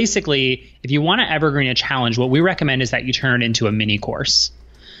 But basically, if you want to evergreen a challenge, what we recommend is that you turn it into a mini course.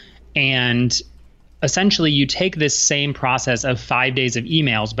 And essentially, you take this same process of 5 days of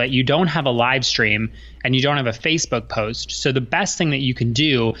emails, but you don't have a live stream and you don't have a Facebook post. So the best thing that you can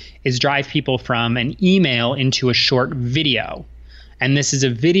do is drive people from an email into a short video. And this is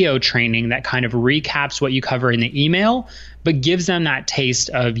a video training that kind of recaps what you cover in the email, but gives them that taste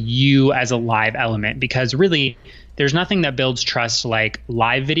of you as a live element. Because really, there's nothing that builds trust like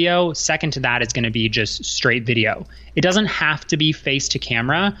live video. Second to that is going to be just straight video. It doesn't have to be face to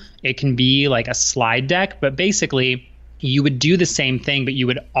camera. It can be like a slide deck, but basically you would do the same thing, but you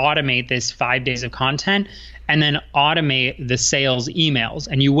would automate this 5 days of content and then automate the sales emails.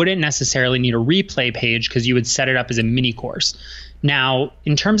 And you wouldn't necessarily need a replay page because you would set it up as a mini course. Now,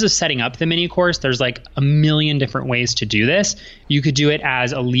 in terms of setting up the mini course, there's like a million different ways to do this. You could do it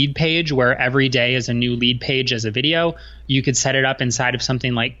as a lead page where every day is a new lead page as a video. You could set it up inside of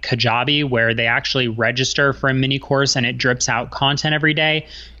something like Kajabi where they actually register for a mini course and it drips out content every day.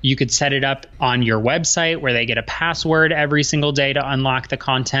 You could set it up on your website where they get a password every single day to unlock the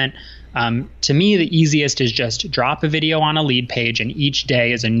content. To me, the easiest is just drop a video on a lead page, and each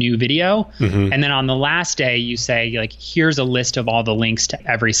day is a new video. And then on the last day, you say, like, here's a list of all the links to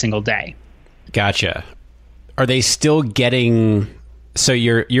every single day. Gotcha. Are they still getting... So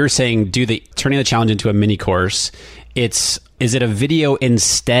you're saying turning the challenge into a mini course. Is it a video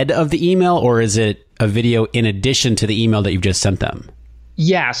instead of the email, or is it a video in addition to the email that you've just sent them?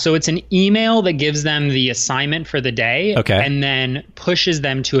 Yeah, so it's an email that gives them the assignment for the day, and then pushes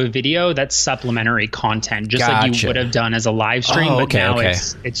them to a video that's supplementary content, just like you would have done as a live stream, but now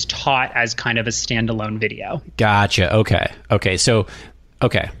it's taught as kind of a standalone video. Gotcha. Okay. So,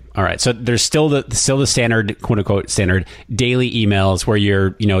 all right. So there's still the standard, quote unquote, standard daily emails where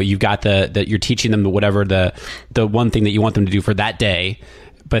you've got you're teaching them whatever the one thing that you want them to do for that day.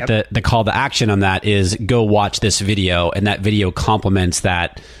 But the call to action on that is go watch this video, and that video complements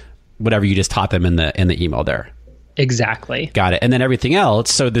that whatever you just taught them in the email there. Exactly. Got it. And then everything else.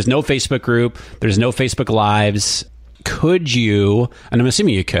 So there's no Facebook group. There's no Facebook Lives. Could you, and I'm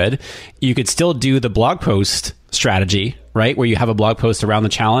assuming you could still do the blog post strategy, right? Where you have a blog post around the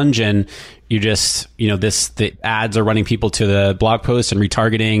challenge, and you just, the ads are running people to the blog post and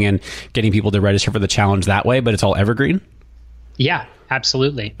retargeting and getting people to register for the challenge that way, but it's all evergreen? Yeah.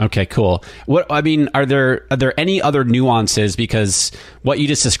 Absolutely. Okay, cool. Are there any other nuances? Because what you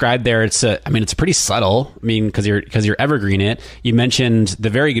just described there, it's pretty subtle. Because you're evergreen it. You mentioned the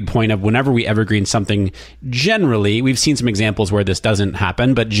very good point of whenever we evergreen something, generally, we've seen some examples where this doesn't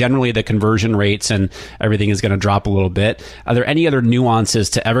happen, but generally the conversion rates and everything is going to drop a little bit. Are there any other nuances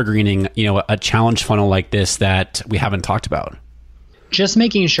to evergreening, a challenge funnel like this that we haven't talked about? Just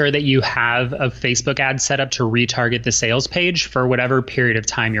making sure that you have a Facebook ad set up to retarget the sales page for whatever period of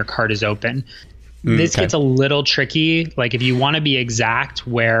time your cart is open. This gets a little tricky. Like if you want to be exact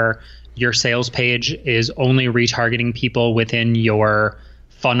where your sales page is only retargeting people within your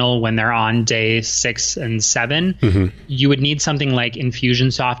funnel when they're on day 6 and 7, you would need something like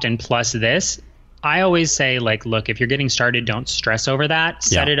Infusionsoft and plus this. I always say, look, if you're getting started, don't stress over that.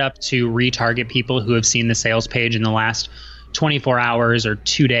 Set it up to retarget people who have seen the sales page in the last 24 hours or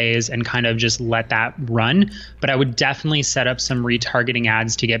 2 days and kind of just let that run. But I would definitely set up some retargeting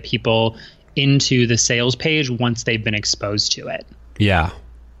ads to get people into the sales page once they've been exposed to it. Yeah,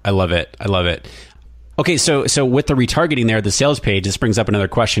 I love it. Okay, so with the retargeting there, the sales page, this brings up another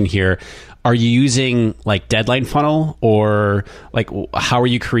question here. Are you using deadline funnel, or how are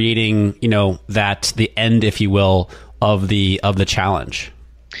you creating, that the end, if you will, of the challenge?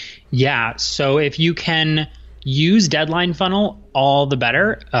 Yeah, so if you can use deadline funnel, all the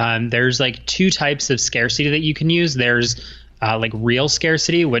better. There's 2 types of scarcity that you can use. There's real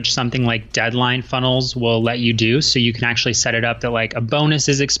scarcity, which something like deadline funnels will let you do. So you can actually set it up that a bonus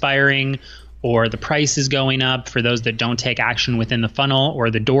is expiring, or the price is going up for those that don't take action within the funnel, or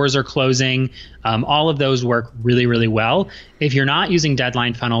the doors are closing. All of those work really, really well. If you're not using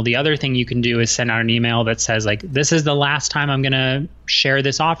deadline funnel, the other thing you can do is send out an email that says this is the last time I'm going to share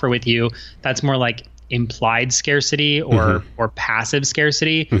this offer with you. That's more implied scarcity or passive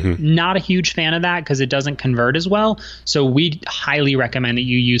scarcity. Not a huge fan of that because it doesn't convert as well. So we highly recommend that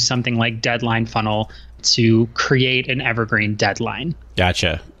you use something like deadline funnel to create an evergreen deadline.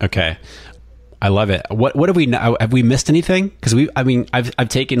 Gotcha. Okay. I love it. What have we now? Have we missed anything? Because I've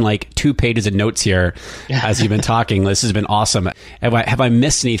taken 2 pages of notes here as you've been talking. This has been awesome. Have I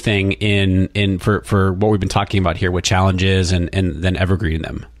missed anything in for what we've been talking about here with challenges and then evergreening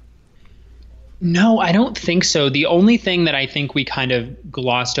them? No, I don't think so. The only thing that I think we kind of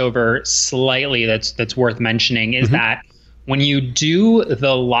glossed over slightly that's worth mentioning is that when you do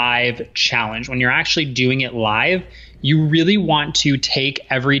the live challenge, when you're actually doing it live, you really want to take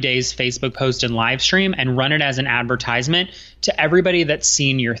every day's Facebook post and live stream and run it as an advertisement to everybody that's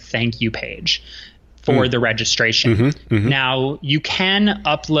seen your thank you page for the registration. Now, you can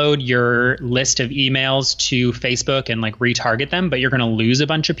upload your list of emails to Facebook and retarget them, but you're going to lose a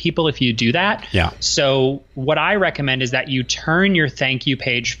bunch of people if you do that. Yeah. So what I recommend is that you turn your thank you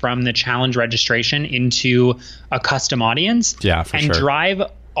page from the challenge registration into a custom audience. Yeah, for and sure. drive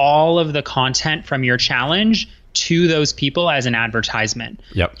all of the content from your challenge to those people as an advertisement.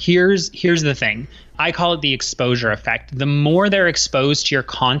 Yep. Here's the thing. I call it the exposure effect. The more they're exposed to your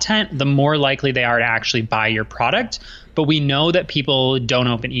content, the more likely they are to actually buy your product. But we know that people don't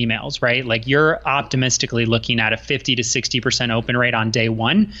open emails, right? You're optimistically looking at a 50 to 60% open rate on day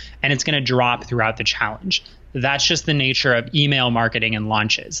 1, and it's going to drop throughout the challenge. That's just the nature of email marketing and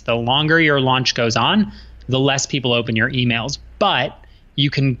launches. The longer your launch goes on, the less people open your emails. But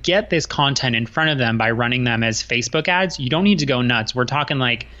you can get this content in front of them by running them as Facebook ads. You don't need to go nuts. We're talking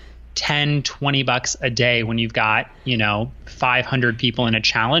 10, $20 a day when you've got, 500 people in a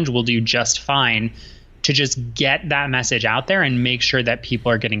challenge will do just fine to just get that message out there and make sure that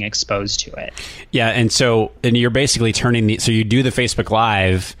people are getting exposed to it. Yeah. And you're basically so you do the Facebook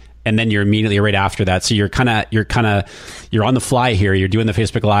Live, and then you're immediately right after that. So you're on the fly here. You're doing the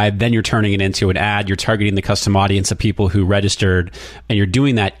Facebook Live, then you're turning it into an ad. You're targeting the custom audience of people who registered, and you're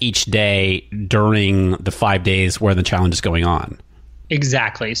doing that each day during the 5 days where the challenge is going on.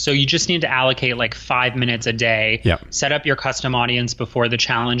 Exactly. So you just need to allocate like 5 minutes a day, set up your custom audience before the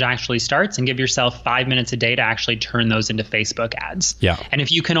challenge actually starts, and give yourself 5 minutes a day to actually turn those into Facebook ads. Yeah. And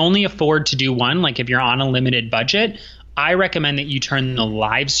if you can only afford to do one, like if you're on a limited budget, I recommend that you turn the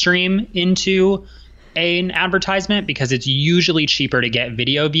live stream into an advertisement, because it's usually cheaper to get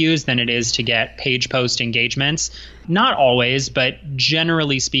video views than it is to get page post engagements. Not always, but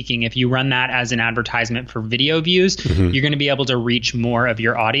generally speaking, if you run that as an advertisement for video views, you're going to be able to reach more of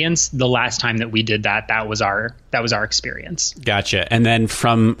your audience. The last time that we did that, that was our experience. Gotcha. And then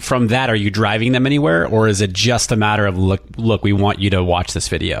from that, are you driving them anywhere, or is it just a matter of look, we want you to watch this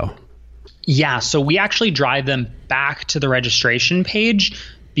video? Yeah, so we actually drive them back to the registration page,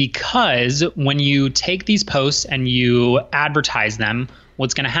 because when you take these posts and you advertise them,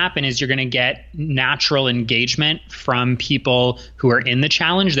 what's going to happen is you're going to get natural engagement from people who are in the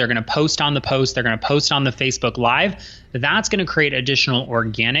challenge. They're going to post on the post. They're going to post on the Facebook Live. That's going to create additional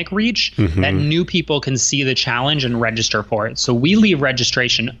organic reach that new people can see the challenge and register for it. So we leave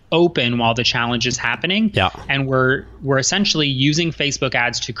registration open while the challenge is happening. Yeah. And we're essentially using Facebook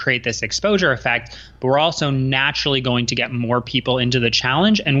ads to create this exposure effect, but we're also naturally going to get more people into the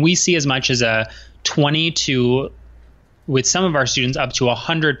challenge. And we see as much as a 20 to, with some of our students, up to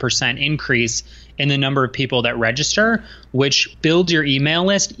 100% increase in the number of people that register, which builds your email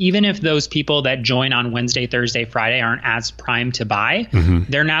list. Even if those people that join on Wednesday, Thursday, Friday aren't as primed to buy,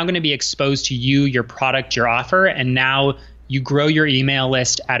 they're now going to be exposed to you, your product, your offer, and now you grow your email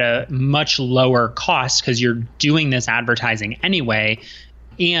list at a much lower cost because you're doing this advertising anyway.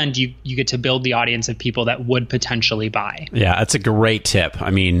 And you get to build the audience of people that would potentially buy. Yeah, that's a great tip. I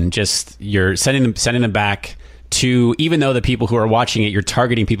mean, just you're sending them back to, even though the people who are watching it, you're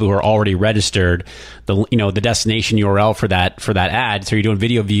targeting people who are already registered, the destination URL for that ad. So you're doing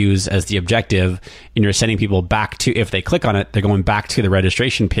video views as the objective, and you're sending people back to, if they click on it, they're going back to the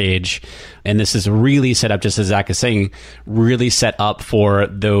registration page. And this is really set up, just as Zach is saying, really set up for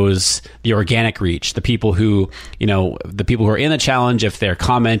the organic reach, the people who are in the challenge, if they're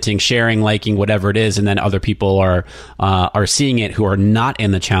commenting, sharing, liking, whatever it is, and then other people are seeing it who are not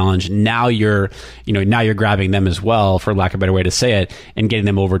in the challenge. Now you're grabbing them as well, for lack of a better way to say it, and getting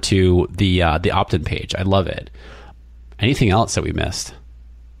them over to the opt-in page. I love it. Anything else that we missed?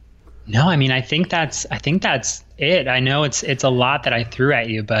 No, I mean, I think that's it. I know it's a lot that I threw at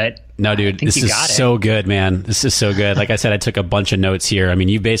you, but no, dude, this is so good, man. This is so good. Like I said, I took a bunch of notes here. I mean,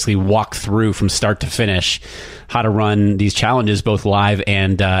 you basically walked through from start to finish how to run these challenges, both live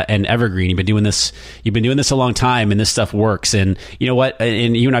and evergreen. You've been doing this a long time, and this stuff works. And you know what?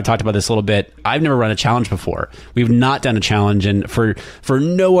 And you and I talked about this a little bit. I've never run a challenge before. We've not done a challenge, and for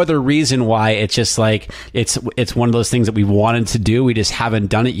no other reason why. It's just like it's one of those things that we wanted to do. We just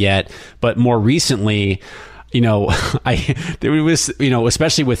haven't done it yet. But more recently, there was,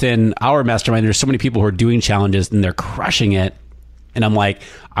 especially within our mastermind, there's so many people who are doing challenges and they're crushing it. And I'm like,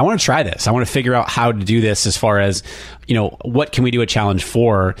 I want to try this. I want to figure out how to do this, as far as, what can we do a challenge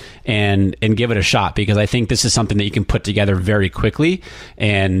for, and give it a shot, because I think this is something that you can put together very quickly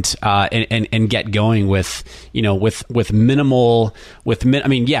and get going with minimal, I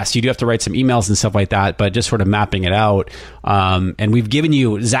mean, yes, you do have to write some emails and stuff like that, but just sort of mapping it out.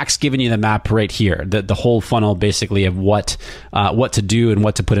 And Zach's given you the map right here, the whole funnel basically of what to do and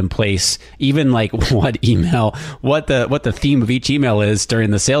what to put in place, even like what the theme of each email is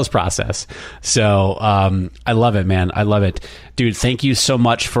during the sales process. So I love it, man. I love it. Dude, thank you so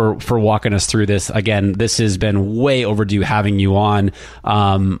much for walking us through this. Again, this has been way overdue having you on.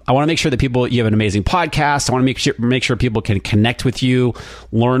 I want to make sure that you have an amazing podcast. I want to make sure people can connect with you,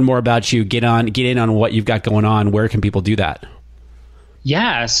 learn more about you, get in on what you've got going on. Where can people do that?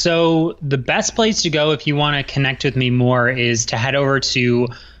 Yeah, so the best place to go if you want to connect with me more is to head over to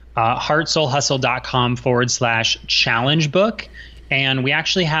heartsoulhustle.com/challenge book. And we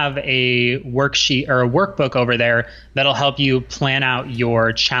actually have a worksheet or a workbook over there that'll help you plan out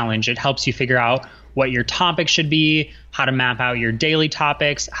your challenge. It helps you figure out what your topics should be, how to map out your daily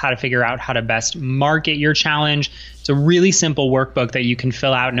topics, how to figure out how to best market your challenge. It's a really simple workbook that you can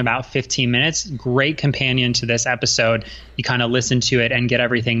fill out in about 15 minutes. Great companion to this episode. You kind of listen to it and get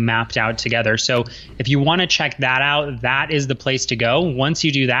everything mapped out together. So if you want to check that out, that is the place to go. Once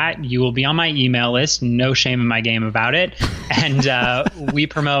you do that, you will be on my email list. No shame in my game about it. And we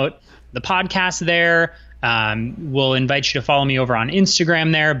promote the podcast there. We'll invite you to follow me over on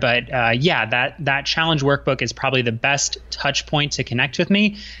Instagram there. But yeah, that challenge workbook is probably the best touch point to connect with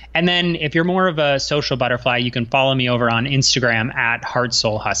me. And then if you're more of a social butterfly, you can follow me over on Instagram at Heart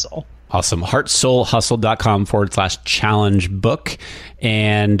Soul Hustle. Awesome. heartsoulhustle.com/challenge book.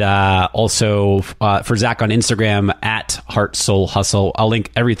 And also for Zach on Instagram at Heart Soul Hustle. I'll link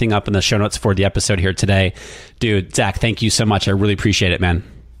everything up in the show notes for the episode here today. Dude, Zach, thank you so much. I really appreciate it, man.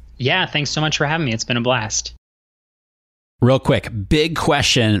 Yeah, thanks so much for having me. It's been a blast. Real quick, big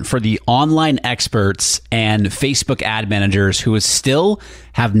question for the online experts and Facebook ad managers who still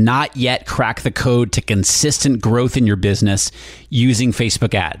have not yet cracked the code to consistent growth in your business using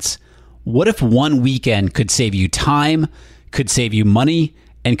Facebook ads. What if one weekend could save you time, could save you money,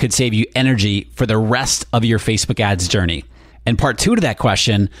 and could save you energy for the rest of your Facebook ads journey? And part two to that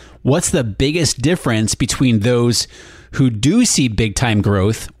question, what's the biggest difference between those who do see big time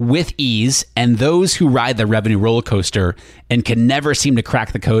growth with ease and those who ride the revenue roller coaster and can never seem to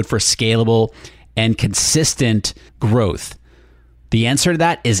crack the code for scalable and consistent growth? The answer to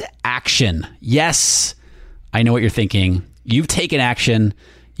that is action. Yes, I know what you're thinking. You've taken action.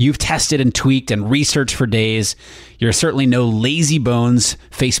 You've tested and tweaked and researched for days. You're certainly no lazy bones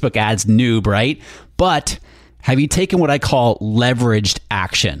Facebook ads noob, right? But have you taken what I call leveraged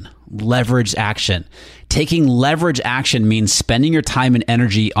action? Leveraged action. Taking leverage action means spending your time and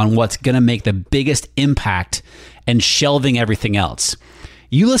energy on what's going to make the biggest impact and shelving everything else.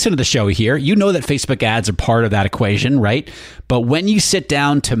 You listen to the show here, you know that Facebook ads are part of that equation, right? But when you sit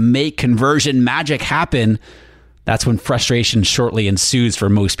down to make conversion magic happen, that's when frustration shortly ensues for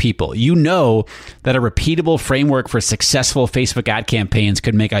most people. You know that a repeatable framework for successful Facebook ad campaigns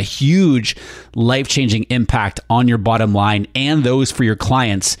could make a huge life-changing impact on your bottom line and those for your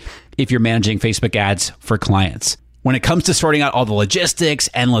clients if you're managing Facebook ads for clients. When it comes to sorting out all the logistics,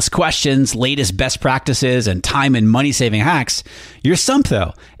 endless questions, latest best practices, and time and money saving hacks, you're stumped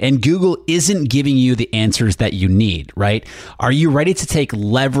though, and Google isn't giving you the answers that you need, right? Are you ready to take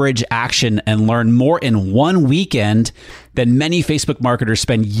leverage action and learn more in one weekend than many Facebook marketers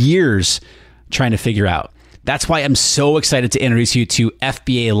spend years trying to figure out? That's why I'm so excited to introduce you to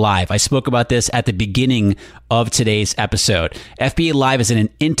FBA Live. I spoke about this at the beginning of today's episode. FBA Live is an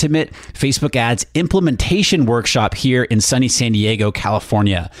intimate Facebook ads implementation workshop here in sunny San Diego,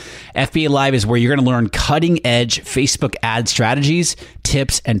 California. FBA Live is where you're going to learn cutting edge Facebook ad strategies,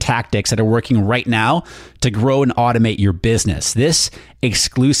 tips, and tactics that are working right now to grow and automate your business. This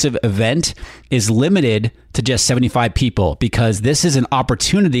exclusive event is limited to just 75 people because this is an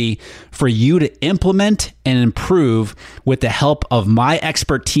opportunity for you to implement and improve with the help of my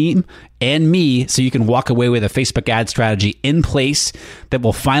expert team and me, so you can walk away with a Facebook ad strategy in place that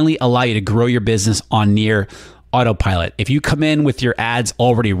will finally allow you to grow your business on near autopilot. If you come in with your ads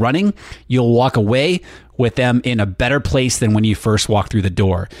already running, you'll walk away with them in a better place than when you first walked through the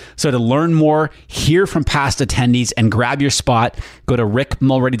door. So to learn more, hear from past attendees, and grab your spot, go to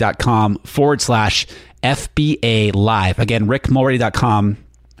rickmulready.com/FBA Live. Again,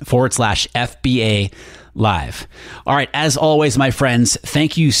 rickmulready.com/FBA Live. All right. As always, my friends,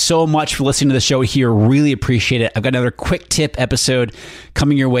 thank you so much for listening to the show here. Really appreciate it. I've got another quick tip episode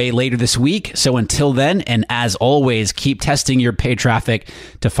coming your way later this week. So until then, and as always, keep testing your paid traffic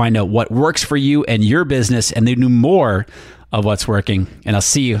to find out what works for you and your business, and then do more of what's working. And I'll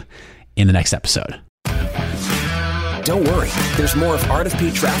see you in the next episode. Don't worry, there's more of Art of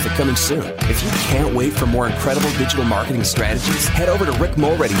Paid Traffic coming soon. If you can't wait for more incredible digital marketing strategies, head over to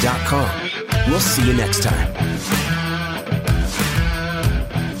rickmulready.com. We'll see you next time.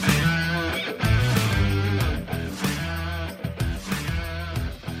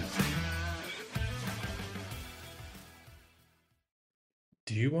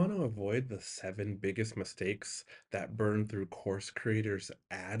 Do you want to avoid the 7 biggest mistakes that burn through course creators'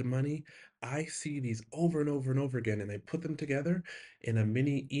 ad money? I see these over and over and over again, and I put them together in a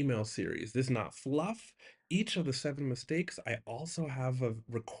mini email series. This is not fluff. Each of the 7 mistakes, I also have a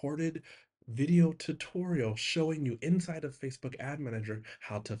recorded video tutorial showing you inside of Facebook Ad Manager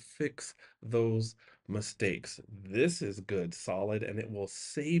how to fix those mistakes. This is good, solid, and it will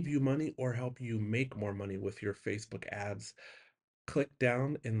save you money or help you make more money with your Facebook ads. Click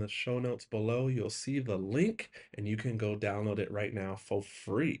down in the show notes below. You'll see the link and you can go download it right now for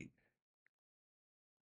free.